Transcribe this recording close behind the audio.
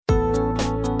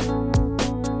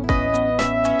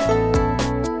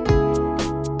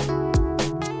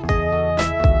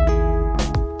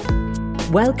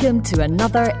Welcome to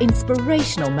another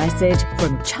inspirational message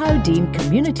from Chowdean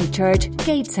Community Church,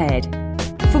 Gateshead.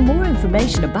 For more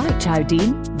information about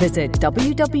Chowdean, visit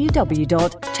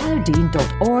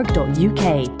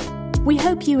www.chowdean.org.uk. We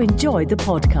hope you enjoy the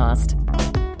podcast.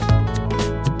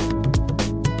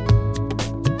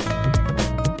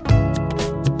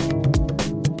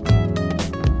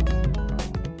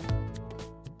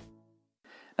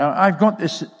 Now, I've got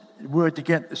this word to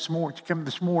come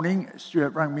this morning.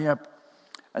 Stuart rang me up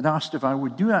and asked if I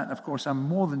would do that. And of course, I'm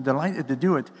more than delighted to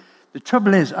do it. The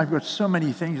trouble is, I've got so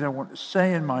many things I want to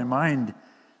say in my mind,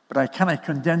 but I cannot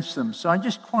condense them. So I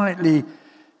just quietly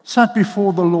sat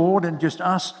before the Lord and just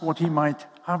asked what He might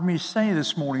have me say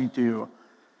this morning to you.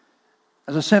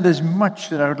 As I said, there's much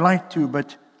that I would like to,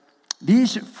 but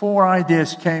these 4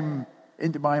 ideas came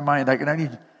into my mind. I can only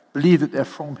believe that they're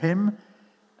from Him.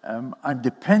 I'm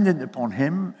dependent upon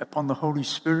Him, upon the Holy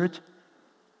Spirit,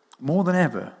 more than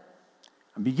ever.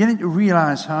 I'm beginning to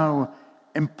realize how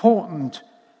important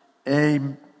a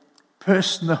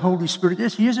person the Holy Spirit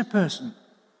is. He is a person.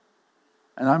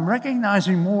 And I'm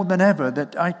recognizing more than ever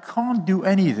that I can't do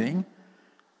anything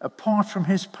apart from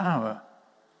His power.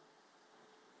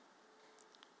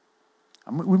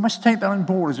 And we must take that on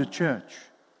board as a church.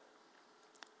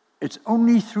 It's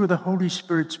only through the Holy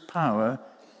Spirit's power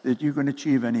that you can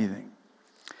achieve anything.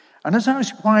 And as I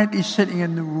was quietly sitting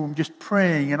in the room, just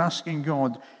praying and asking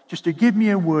God just to give me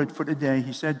a word for today,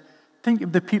 He said, think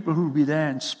of the people who will be there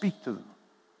and speak to them.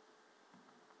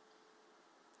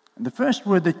 And the first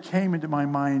word that came into my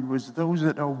mind was those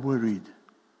that are worried.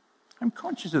 I'm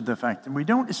conscious of the fact, and we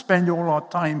don't spend all our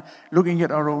time looking at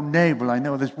our own navel. I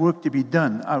know there's work to be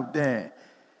done out there.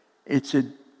 It's a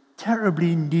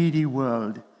terribly needy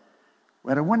world.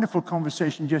 We had a wonderful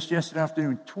conversation just yesterday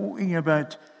afternoon talking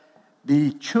about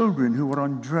the children who were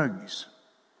on drugs.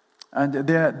 And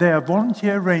they're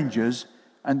volunteer rangers,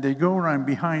 and they go around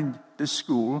behind this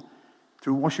school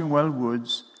through Washingwell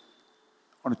Woods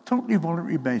on a totally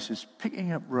voluntary basis,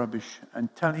 picking up rubbish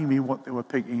and telling me what they were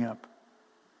picking up.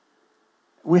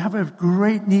 We have a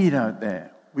great need out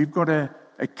there. We've got a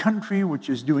country which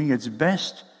is doing its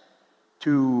best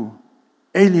to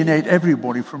alienate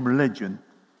everybody from religion.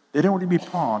 They don't want to be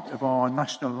part of our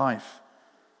national life.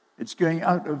 It's going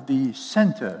out of the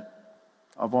center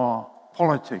of our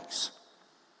politics.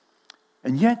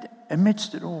 And yet,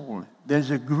 amidst it all, there's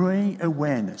a growing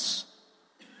awareness,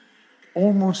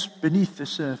 almost beneath the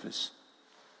surface,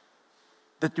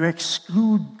 that to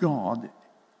exclude God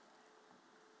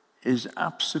is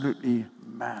absolutely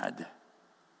mad.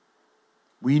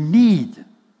 We need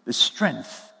the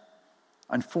strength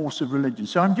and force of religion.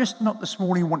 So I'm just not this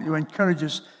morning wanting to encourage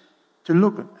us to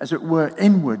look, as it were,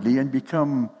 inwardly and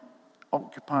become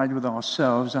occupied with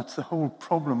ourselves. That's the whole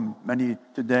problem, many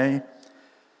today.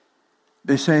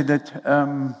 They say that,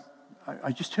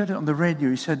 I just heard it on the radio,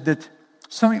 he said that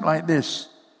something like this,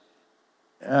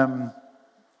 man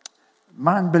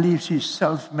believes he's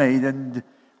self-made and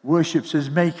worships his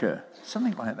maker.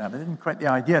 Something like that. I didn't quite the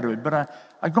idea of it, but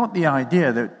I got the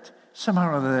idea that somehow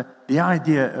or other, the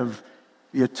idea of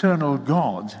the eternal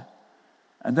God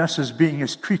and us as being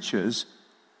His creatures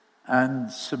and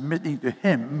submitting to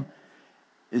Him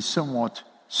is somewhat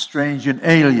strange and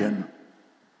alien.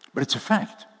 But it's a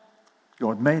fact.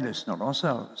 God made us, not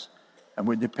ourselves. And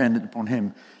we're dependent upon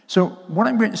Him. So what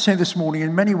I'm going to say this morning,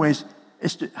 in many ways,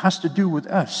 has to do with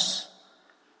us.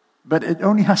 But it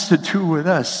only has to do with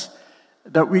us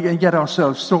that we can get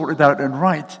ourselves sorted out and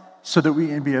right so that we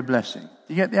can be a blessing. Do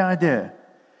you get the idea?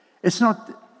 It's not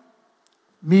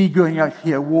me going out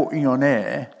here walking on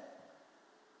air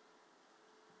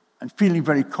and feeling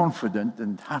very confident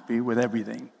and happy with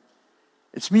everything.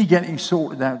 It's me getting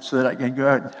sorted out so that I can go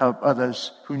out and help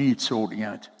others who need sorting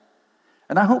out.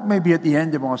 And I hope maybe at the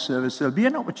end of our service there'll be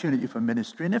an opportunity for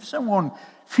ministry. And if someone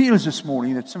feels this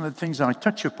morning that some of the things I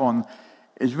touch upon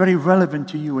is very relevant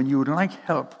to you and you would like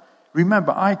help,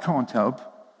 remember, I can't help,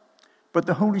 but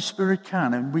the Holy Spirit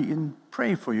can, and we can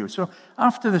pray for you. So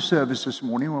after the service this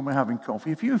morning, when we're having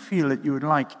coffee, if you feel that you would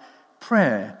like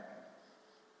prayer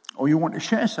or you want to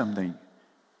share something,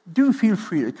 do feel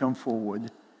free to come forward.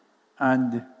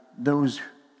 And those,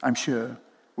 I'm sure,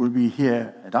 will be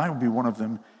here, and I will be one of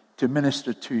them, to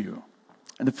minister to you.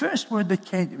 And the first word that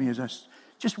came to me as I was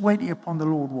just waiting upon the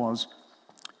Lord was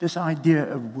this idea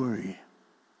of worry.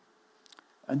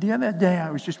 And the other day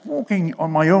I was just walking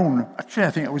on my own. Actually,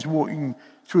 I think I was walking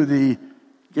through the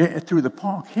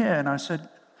park here, and I said,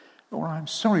 Lord, I'm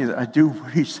sorry that I do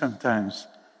worry sometimes.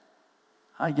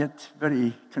 I get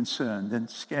very concerned and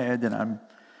scared, and I'm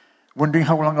wondering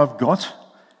how long I've got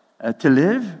to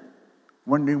live.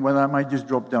 wondering whether I might just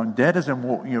drop down dead as I'm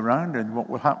walking around, and what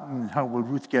will happen, and how will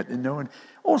Ruth get to know, and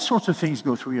all sorts of things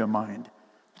go through your mind.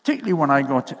 Particularly when I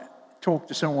got to talk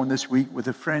to someone this week with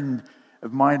a friend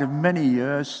of mine of many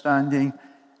years standing,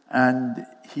 and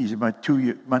he's about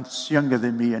 2 months younger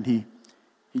than me, and he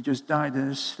just died in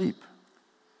his sleep.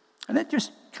 And it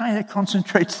just kind of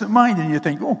concentrates the mind, and you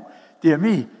think, oh, dear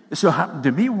me, this will happen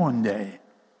to me one day.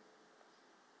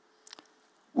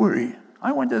 Worry.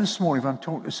 I wonder this morning if I'm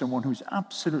talking to someone who's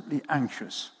absolutely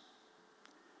anxious.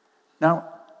 Now,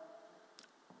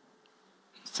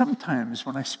 sometimes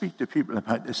when I speak to people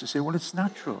about this, they say, well, it's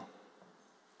natural.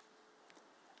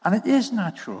 And it is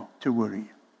natural to worry.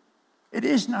 It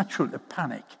is natural to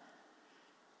panic.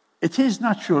 It is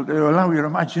natural to allow your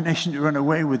imagination to run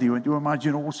away with you and to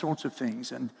imagine all sorts of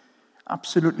things and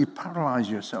absolutely paralyze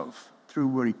yourself through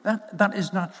worry. That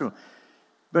is natural.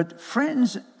 But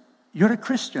friends, you're a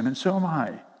Christian and so am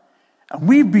I. And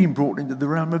we've been brought into the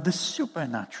realm of the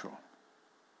supernatural.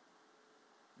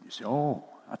 You say, oh,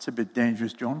 that's a bit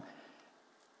dangerous, John.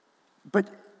 But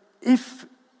if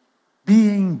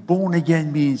being born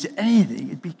again means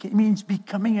anything, it means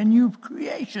becoming a new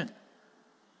creation.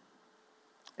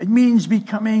 It means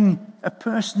becoming a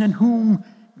person in whom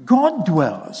God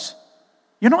dwells.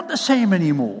 You're not the same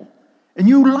anymore. A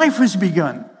new life has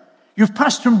begun. You've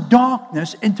passed from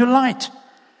darkness into light.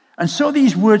 And so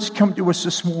these words come to us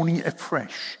this morning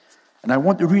afresh. And I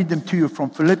want to read them to you from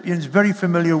Philippians, very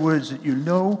familiar words that you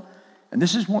know. And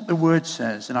this is what the word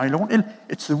says. And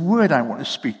it's the word I want to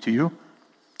speak to you.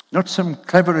 Not some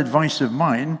clever advice of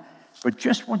mine, but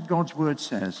just what God's word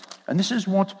says. And this is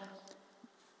what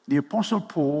the Apostle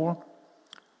Paul,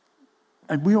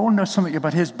 and we all know something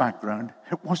about his background.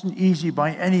 It wasn't easy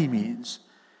by any means.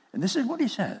 And this is what he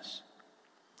says.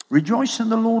 Rejoice in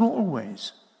the Lord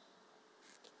always.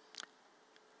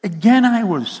 Again, I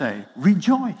will say,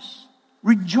 rejoice.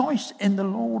 Rejoice in the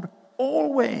Lord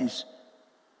always.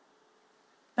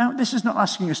 Now, this is not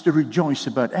asking us to rejoice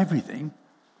about everything.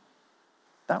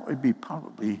 That would be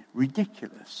probably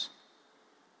ridiculous.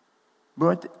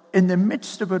 But in the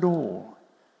midst of it all,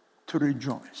 to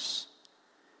rejoice.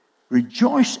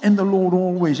 Rejoice in the Lord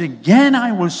always. Again,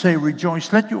 I will say,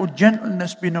 rejoice. Let your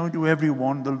gentleness be known to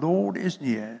everyone. The Lord is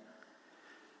near.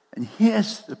 And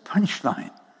here's the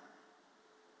punchline.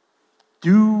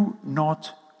 Do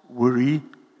not worry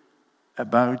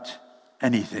about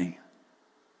anything.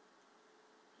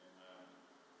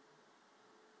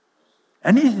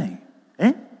 Anything.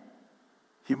 Eh?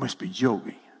 You must be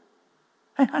joking.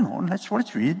 Hey, hang on, let's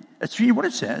read. Let's read what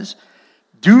it says.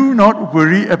 Do not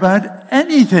worry about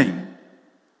anything.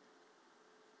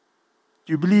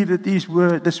 Do you believe that this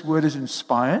word is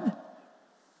inspired?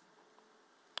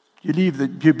 Do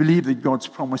you believe that God's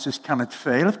promises cannot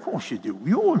fail? Of course you do.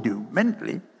 We all do,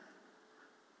 mentally.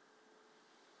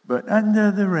 But under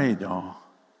the radar,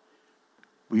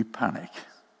 we panic.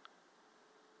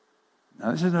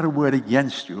 Now, this is not a word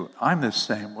against you. I'm the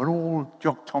same. We're all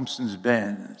Jock Thompson's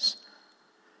bairns.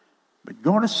 But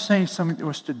God is saying something to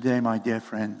us today, my dear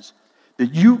friends,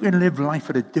 that you can live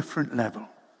life at a different level.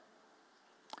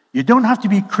 You don't have to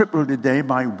be crippled today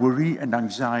by worry and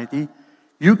anxiety.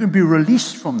 You can be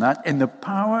released from that in the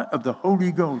power of the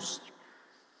Holy Ghost.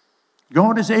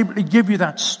 God is able to give you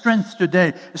that strength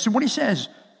today. So what he says,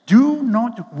 do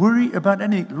not worry about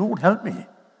anything. Lord, help me.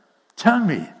 Tell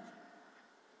me.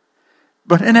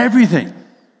 But in everything,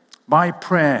 by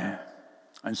prayer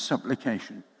and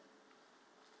supplication.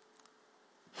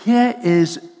 Here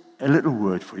is a little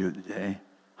word for you today.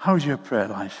 How's your prayer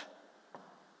life?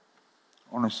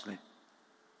 Honestly.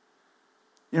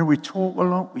 You know, we talk a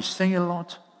lot, we sing a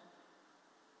lot.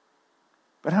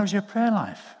 But how's your prayer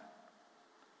life?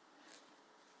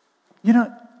 You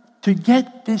know, to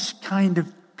get this kind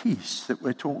of peace that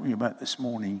we're talking about this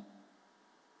morning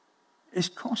is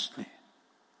costly.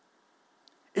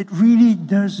 It really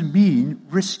does mean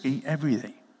risking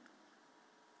everything.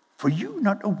 For you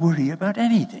not to worry about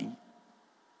anything.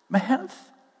 My health,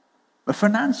 my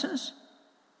finances,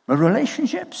 my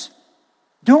relationships.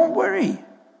 Don't worry.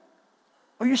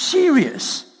 Are you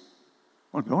serious?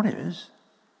 Well, God is.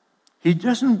 He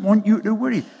doesn't want you to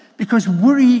worry because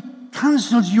worry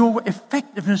cancels your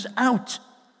effectiveness out.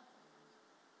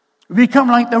 We become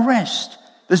like the rest.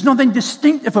 There's nothing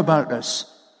distinctive about us.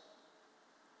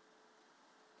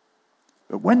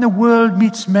 But when the world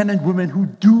meets men and women who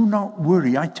do not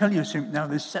worry, I tell you something now,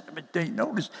 this set of a day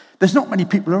notice, there's not many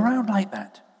people around like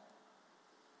that.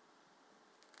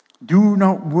 Do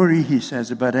not worry, he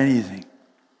says, about anything.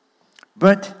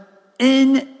 But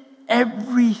in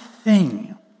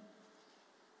everything,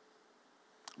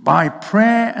 by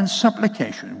prayer and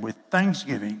supplication, with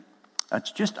thanksgiving,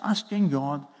 That's just asking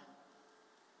God,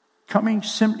 coming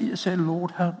simply to say,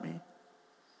 Lord, help me.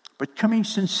 But coming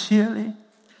sincerely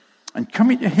and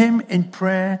coming to him in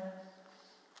prayer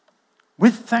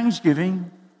with thanksgiving.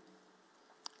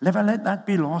 Never let that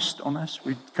be lost on us.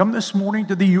 We come this morning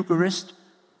to the Eucharist,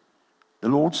 the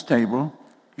Lord's table.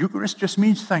 Eucharist just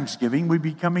means thanksgiving. We'll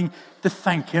be coming to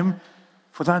thank him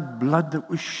for that blood that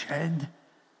was shed,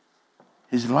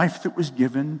 his life that was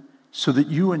given, so that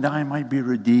you and I might be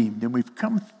redeemed. And we've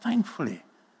come thankfully.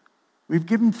 We've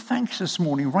given thanks this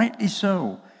morning, rightly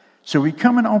so. So we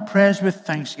come in our prayers with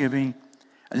thanksgiving.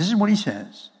 And this is what he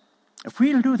says. If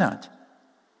we'll do that,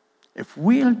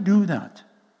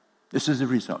 this is the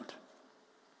result.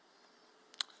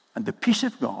 And the peace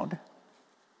of God,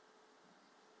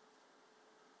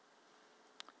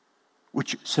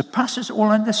 which surpasses all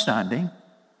understanding,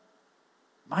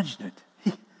 imagine it.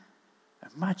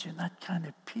 Imagine that kind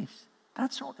of peace.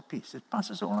 That sort of peace. It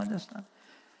passes all understanding.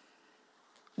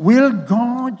 Will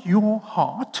guard your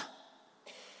heart,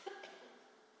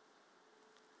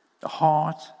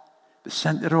 the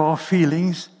center of our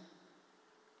feelings,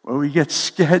 where we get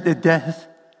scared to death,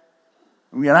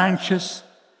 we get anxious,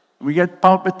 we get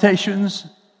palpitations,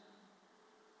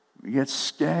 we get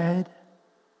scared,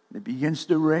 and it begins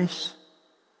to race,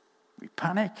 we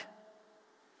panic,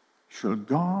 shall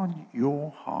guard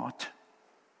your heart.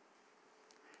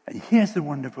 And here's the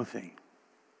wonderful thing.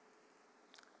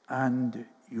 And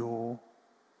your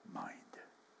mind.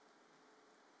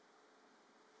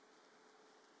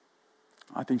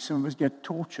 I think some of us get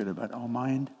tortured about our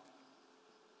mind.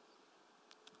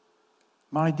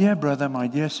 My dear brother, my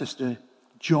dear sister,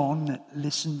 John,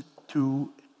 listen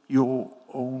to your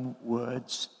own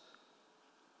words.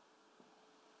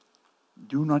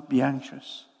 Do not be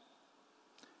anxious,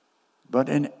 but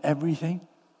in everything,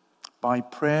 by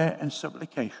prayer and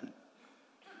supplication,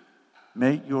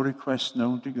 make your requests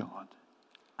known to God,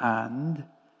 and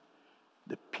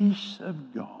the peace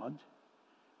of God,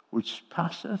 which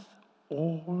passeth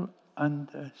all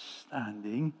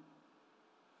understanding,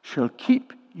 shall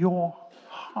keep your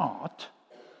heart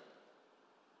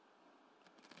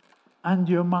and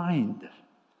your mind.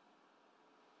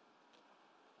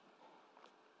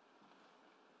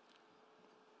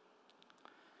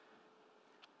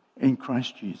 In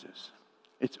Christ Jesus.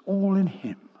 It's all in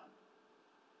him.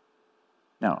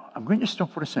 Now, I'm going to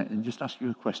stop for a second and just ask you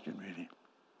a question, really.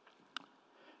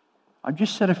 I've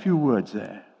just said a few words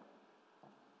there.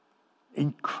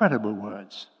 Incredible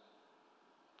words.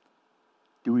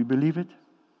 Do we believe it?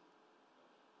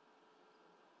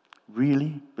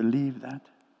 Really believe that?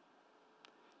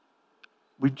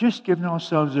 We've just given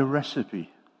ourselves a recipe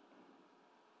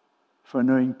for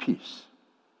knowing peace.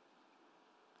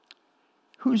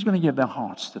 Who's going to give their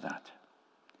hearts to that?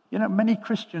 You know, many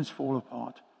Christians fall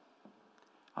apart.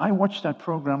 I watched that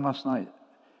program last night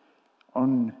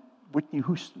on Whitney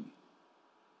Houston.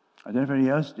 I don't know if anybody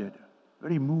else did.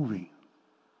 Very moving.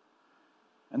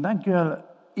 And that girl,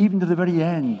 even to the very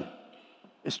end,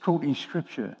 is quoting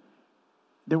scripture.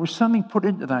 There was something put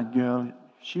into that girl.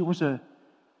 She was a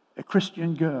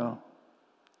Christian girl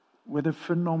with a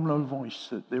phenomenal voice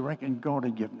that they reckon God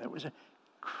had given her. It was an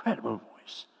incredible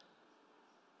voice.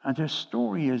 And her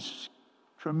story is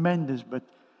tremendous, but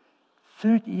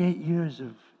 38 years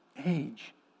of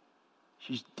age,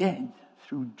 she's dead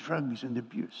through drugs and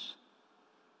abuse.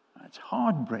 It's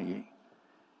heartbreaking.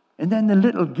 And then the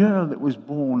little girl that was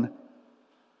born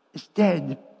is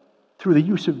dead through the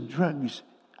use of drugs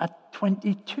at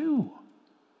 22.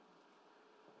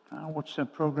 I watched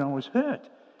that program, I was hurt,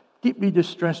 deeply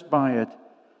distressed by it.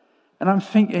 And I'm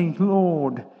thinking,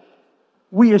 Lord,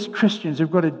 we as Christians have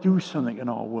got to do something in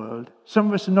our world. Some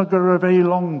of us have not got a very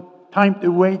long time to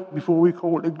wait before we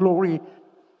call it glory.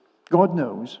 God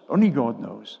knows. Only God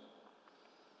knows.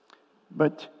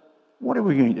 But what are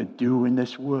we going to do in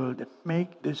this world to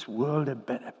make this world a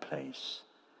better place?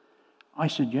 I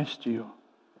suggest to you,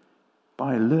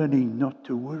 by learning not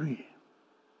to worry.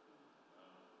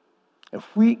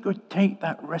 If we could take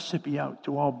that recipe out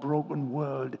to our broken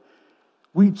world,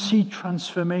 we'd see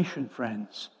transformation,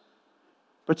 friends.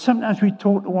 But sometimes we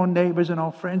talk to our neighbors and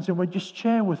our friends and we just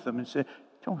share with them and say,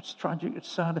 oh, it's tragic, it's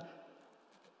sad.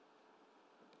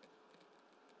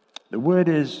 The word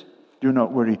is, do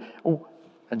not worry. Oh,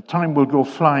 and time will go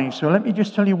flying. So let me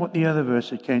just tell you what the other verse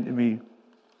that came to me.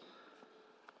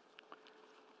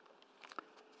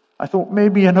 I thought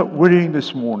maybe you're not worrying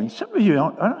this morning. Some of you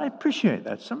aren't. I appreciate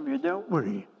that. Some of you don't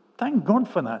worry. Thank God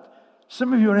for that.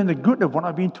 Some of you are in the good of what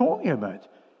I've been talking about.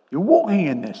 You're walking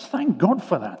in this. Thank God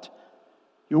for that.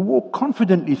 You walk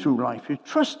confidently through life. You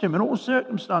trust Him in all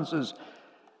circumstances.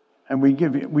 And we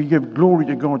give glory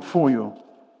to God for you.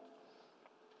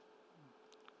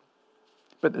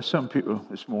 But there's some people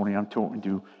this morning I'm talking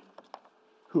to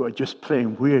who are just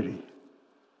plain weary.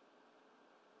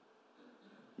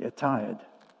 You're tired.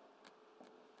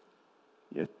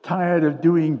 You're tired of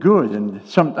doing good, and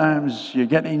sometimes you're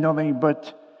getting nothing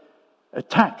but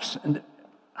attacks. And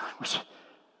I was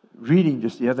reading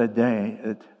just the other day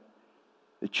that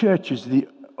the church is the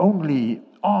only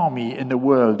army in the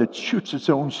world that shoots its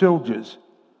own soldiers.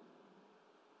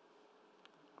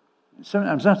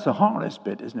 Sometimes that's the hardest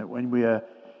bit, isn't it? When we are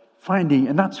finding,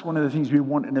 and that's one of the things we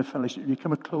want in a fellowship, to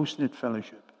become a close-knit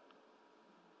fellowship.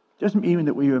 It doesn't mean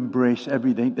that we embrace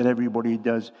everything that everybody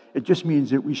does. It just means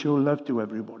that we show love to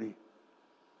everybody.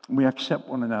 And we accept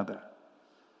one another.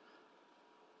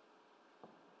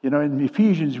 You know, in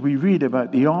Ephesians we read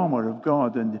about the armor of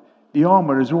God, and the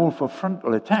armor is all for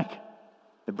frontal attack.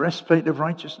 The breastplate of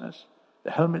righteousness,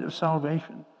 the helmet of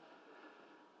salvation.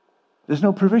 There's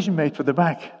no provision made for the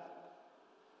back.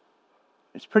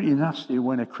 It's pretty nasty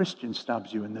when a Christian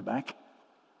stabs you in the back,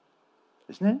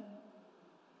 isn't it?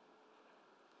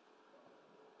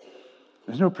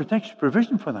 There's no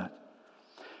provision for that.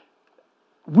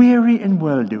 Weary in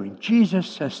well-doing. Jesus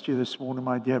says to you this morning,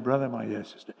 my dear brother, my dear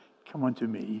sister, come unto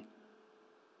me.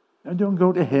 Now don't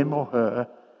go to him or her.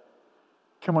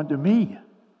 Come unto me,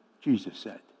 Jesus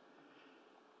said.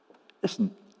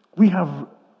 Listen, we have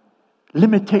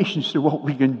limitations to what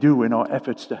we can do in our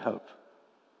efforts to help.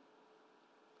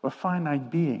 We're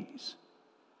finite beings.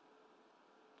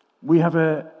 We have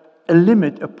a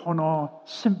limit upon our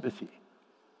sympathy.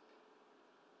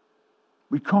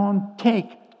 We can't take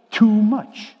too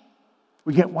much.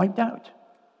 We get wiped out.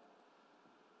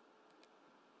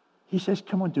 He says,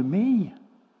 come unto me,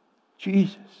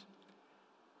 Jesus,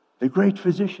 the great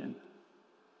physician,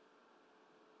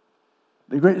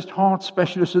 the greatest heart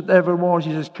specialist that ever was.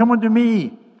 He says, come unto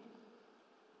me.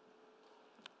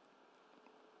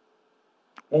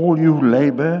 All you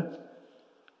labor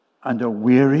and are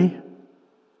weary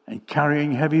and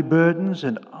carrying heavy burdens,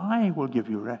 and I will give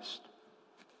you rest.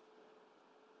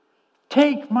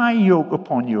 Take my yoke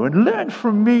upon you and learn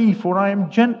from me, for I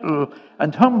am gentle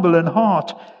and humble in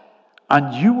heart,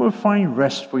 and you will find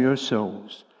rest for your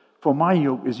souls. For my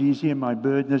yoke is easy and my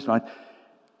burden is light.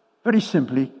 Very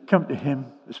simply, come to him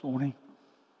this morning.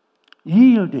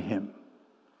 Yield to him.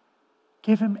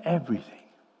 Give him everything.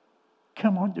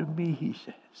 Come unto me, he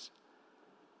says.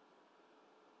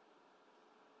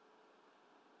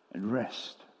 And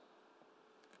rest.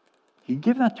 He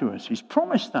gave that to us. He's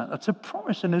promised that. That's a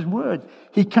promise in his word.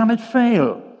 He cannot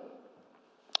fail.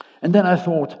 And then I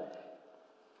thought,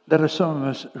 there are some of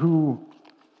us who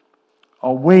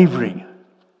are wavering.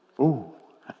 Oh.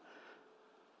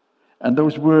 And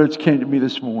those words came to me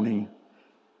this morning.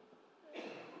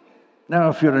 Now,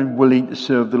 if you're unwilling to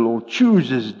serve the Lord, choose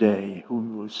this day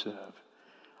whom you will serve.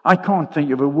 I can't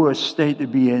think of a worse state to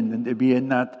be in than to be in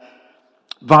that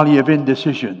valley of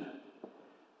indecision.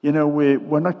 You know,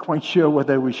 we're not quite sure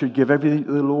whether we should give everything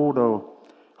to the Lord or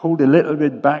hold a little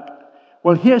bit back.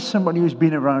 Well, here's somebody who's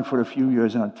been around for a few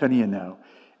years, and I'm telling you now,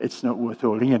 it's not worth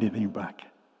holding anything back.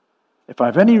 If I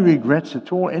have any regrets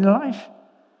at all in life,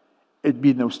 it'd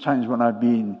be those times when I've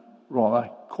been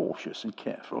rather cautious and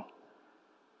careful.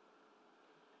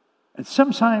 And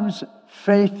sometimes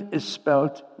faith is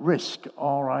spelled risk,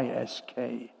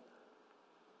 R-I-S-K.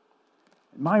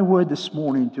 My word this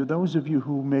morning to those of you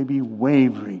who may be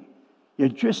wavering, you're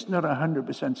just not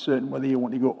 100% certain whether you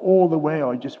want to go all the way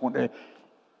or just want to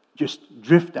just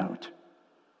drift out.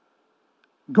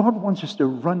 God wants us to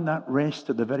run that race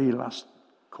to the very last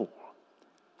call.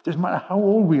 It doesn't matter how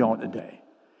old we are today.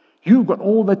 You've got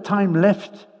all the time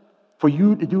left for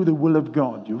you to do the will of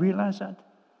God. Do you realize that?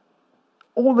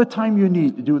 All the time you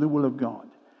need to do the will of God.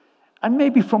 And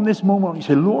maybe from this moment you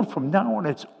say, Lord, from now on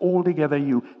it's altogether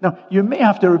you. Now, you may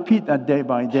have to repeat that day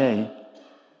by day.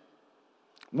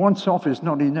 Once off is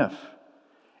not enough.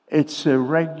 It's a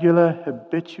regular,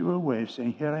 habitual way of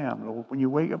saying, here I am, Lord. When you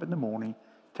wake up in the morning,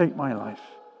 take my life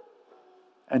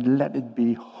and let it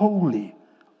be wholly,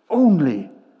 only,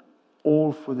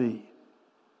 all for thee.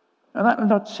 And that will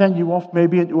not send you off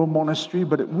maybe into a monastery,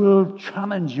 but it will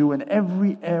challenge you in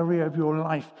every area of your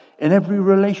life, in every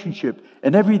relationship,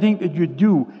 in everything that you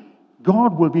do.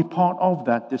 God will be part of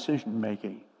that decision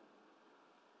making.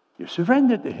 You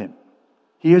surrender to him.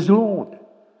 He is Lord.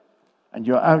 And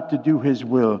you're out to do his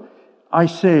will. I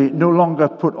say, no longer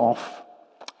put off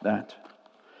that.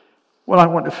 Well, I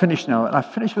want to finish now. And I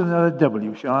finish with another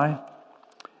W, shall I?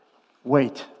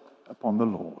 Wait upon the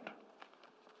Lord.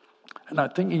 And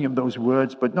I'm thinking of those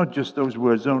words, but not just those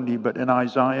words only, but in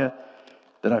Isaiah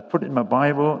that I put in my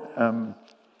Bible,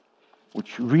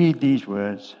 which read these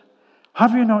words.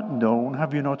 Have you not known,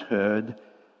 have you not heard?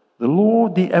 the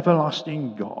Lord, the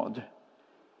everlasting God,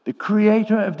 the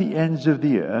creator of the ends of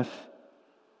the earth.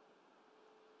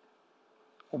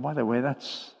 Oh, by the way,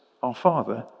 that's our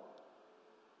Father.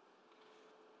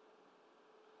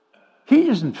 He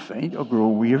doesn't faint or grow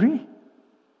weary.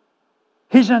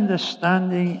 His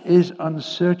understanding is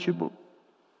unsearchable.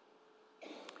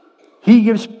 He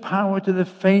gives power to the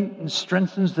faint and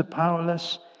strengthens the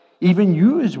powerless. Even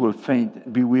youths will faint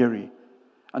and be weary,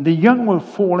 and the young will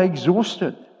fall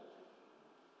exhausted.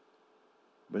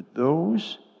 But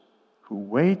those who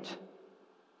wait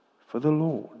for the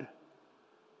Lord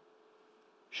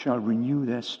shall renew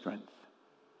their strength.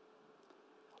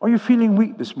 Are you feeling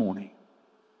weak this morning?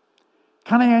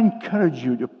 Can I encourage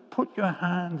you to put your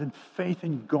hand in faith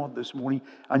in God this morning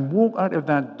and walk out of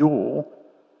that door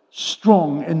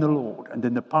strong in the Lord and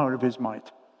in the power of His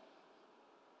might?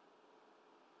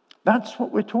 That's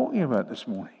what we're talking about this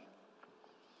morning.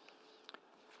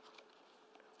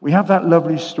 We have that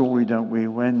lovely story, don't we,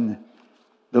 when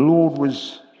the Lord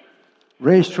was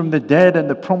raised from the dead and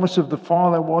the promise of the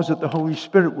Father was that the Holy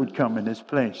Spirit would come in His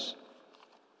place.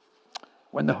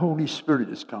 When the Holy Spirit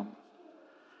has come.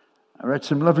 I read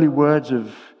some lovely words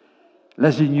of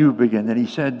Leslie Newbigin, and he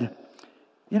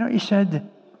said,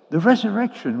 the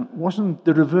resurrection wasn't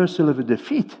the reversal of a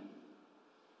defeat.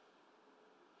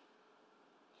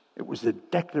 It was the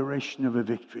declaration of a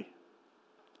victory.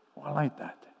 Oh, I like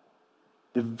that.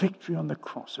 The victory on the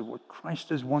cross of what Christ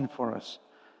has won for us.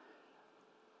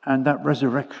 And that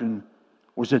resurrection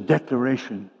was a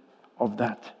declaration of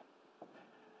that.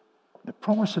 The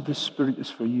promise of the Spirit is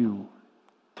for you.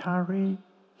 Tarry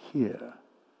here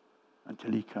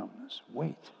until He comes.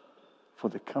 Wait for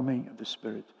the coming of the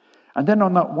Spirit. And then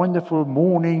on that wonderful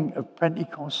morning of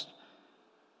Pentecost,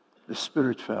 the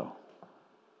Spirit fell.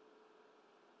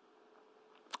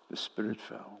 The Spirit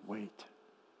fell. Wait.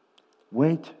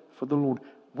 Wait for the Lord.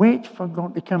 Wait for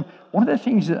God to come. One of the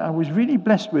things that I was really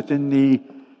blessed with in the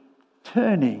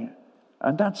turning,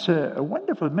 and that's a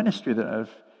wonderful ministry that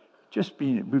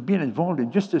we've been involved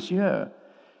in just this year.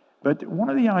 But one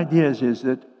of the ideas is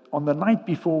that on the night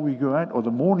before we go out, or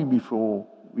the morning before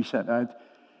we set out,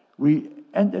 we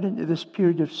entered into this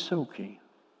period of soaking,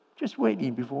 just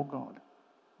waiting before God,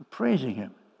 praising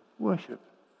Him, worship.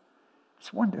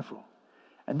 It's wonderful.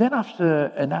 And then after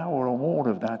an hour or more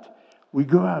of that, we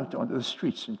go out onto the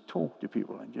streets and talk to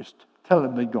people and just tell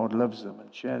them that God loves them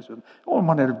and shares with them. All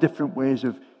manner of different ways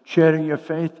of sharing your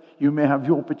faith. You may have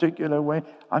your particular way.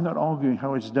 I'm not arguing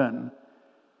how it's done.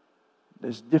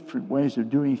 There's different ways of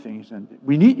doing things, and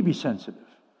we need to be sensitive.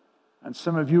 And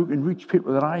some of you can reach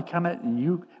people that I cannot,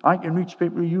 and I can reach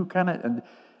people you cannot. And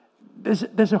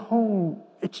there's a whole,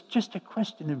 it's just a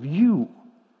question of you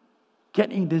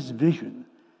getting this vision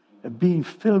of being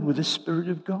filled with the Spirit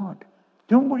of God.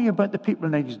 Don't worry about the people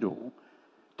next door.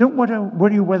 Don't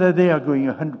worry whether they are going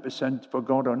 100% for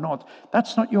God or not.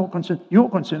 That's not your concern. Your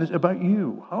concern is about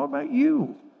you. How about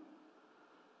you?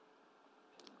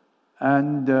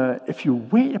 And if you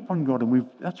wait upon God, and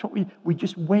that's what we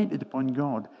just waited upon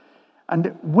God.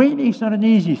 And waiting is not an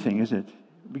easy thing, is it?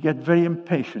 We get very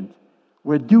impatient.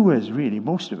 We're doers, really,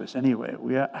 most of us anyway.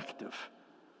 We are active.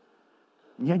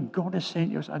 And yet God is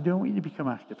saying to us, I don't want you to become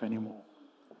active anymore.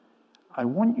 I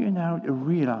want you now to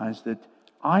realize that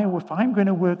if I'm going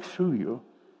to work through you,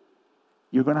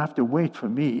 you're going to have to wait for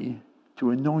me to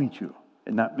anoint you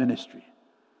in that ministry.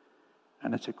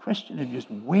 And it's a question of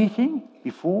just waiting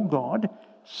before God,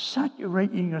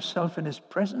 saturating yourself in His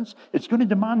presence. It's going to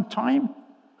demand time.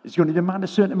 It's going to demand a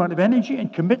certain amount of energy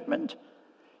and commitment.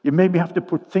 You maybe have to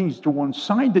put things to one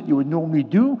side that you would normally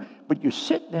do, but you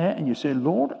sit there and you say,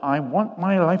 Lord, I want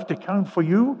my life to count for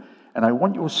you, and I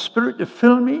want your Spirit to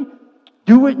fill me.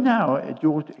 Do it now.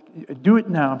 Do it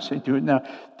now. I'm saying do it now.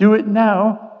 Do it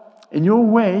now in your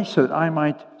way so that I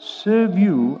might serve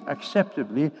you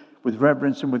acceptably with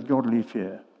reverence and with godly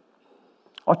fear.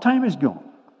 Our time is gone.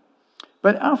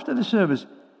 But after the service,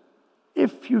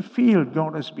 if you feel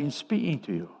God has been speaking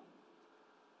to you,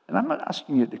 and I'm not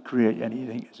asking you to create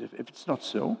anything as if it's not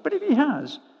so, but if He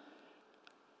has,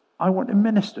 I want to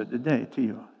minister today to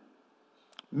you.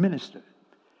 Minister.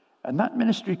 And that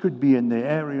ministry could be in the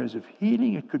areas of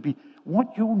healing. It could be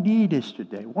what your need is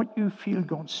today, what you feel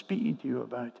God's speaking to you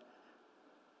about.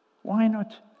 Why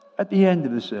not, at the end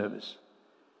of the service,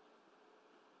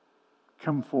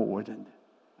 come forward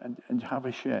and have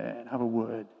a share and have a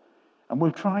word. And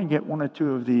we'll try and get one or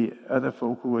two of the other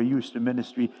folk who are used to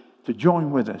ministry to join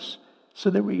with us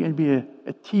so that we can be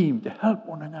a team to help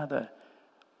one another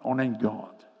honoring God.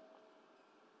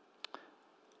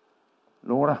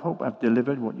 Lord, I hope I've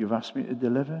delivered what you've asked me to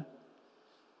deliver.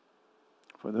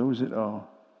 For those that are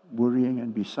worrying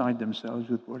and beside themselves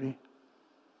with worry,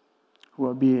 who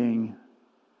are being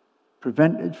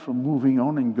prevented from moving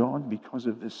on in God because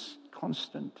of this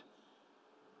constant,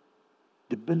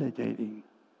 debilitating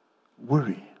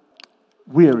worry.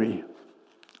 Weary.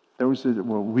 Those that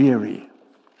were weary.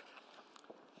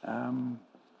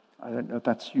 I don't know if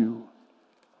that's you.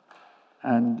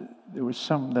 And there were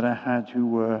some that I had who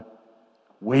were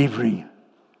wavering.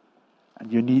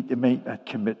 And you need to make that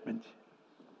commitment.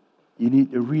 You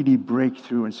need to really break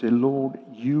through and say, Lord,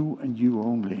 you and you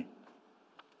only.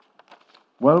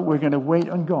 Well, we're going to wait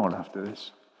on God after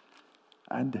this.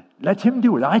 And let him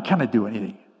do it. I cannot do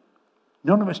anything.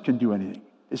 None of us can do anything.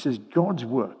 This is God's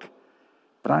work.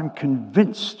 But I'm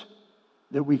convinced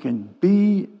that we can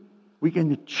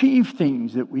achieve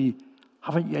things that we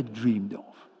haven't yet dreamed of.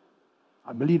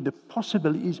 I believe the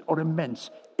possibilities are immense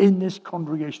in this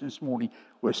congregation this morning.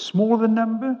 We're smaller than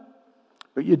number,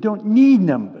 but you don't need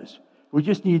numbers. We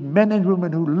just need men and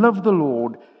women who love the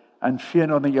Lord and fear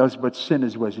nothing else but sin,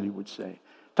 as Wesley would say.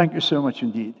 Thank you so much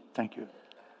indeed. Thank you.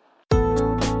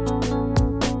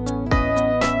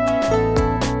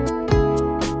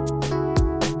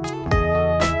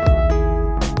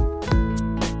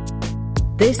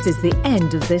 This is the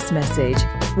end of this message.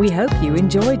 We hope you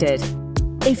enjoyed it.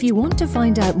 If you want to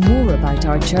find out more about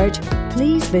our church,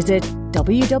 please visit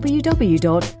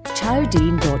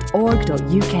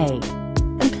www.chowdean.org.uk.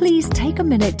 And please take a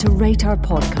minute to rate our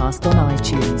podcast on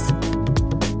iTunes.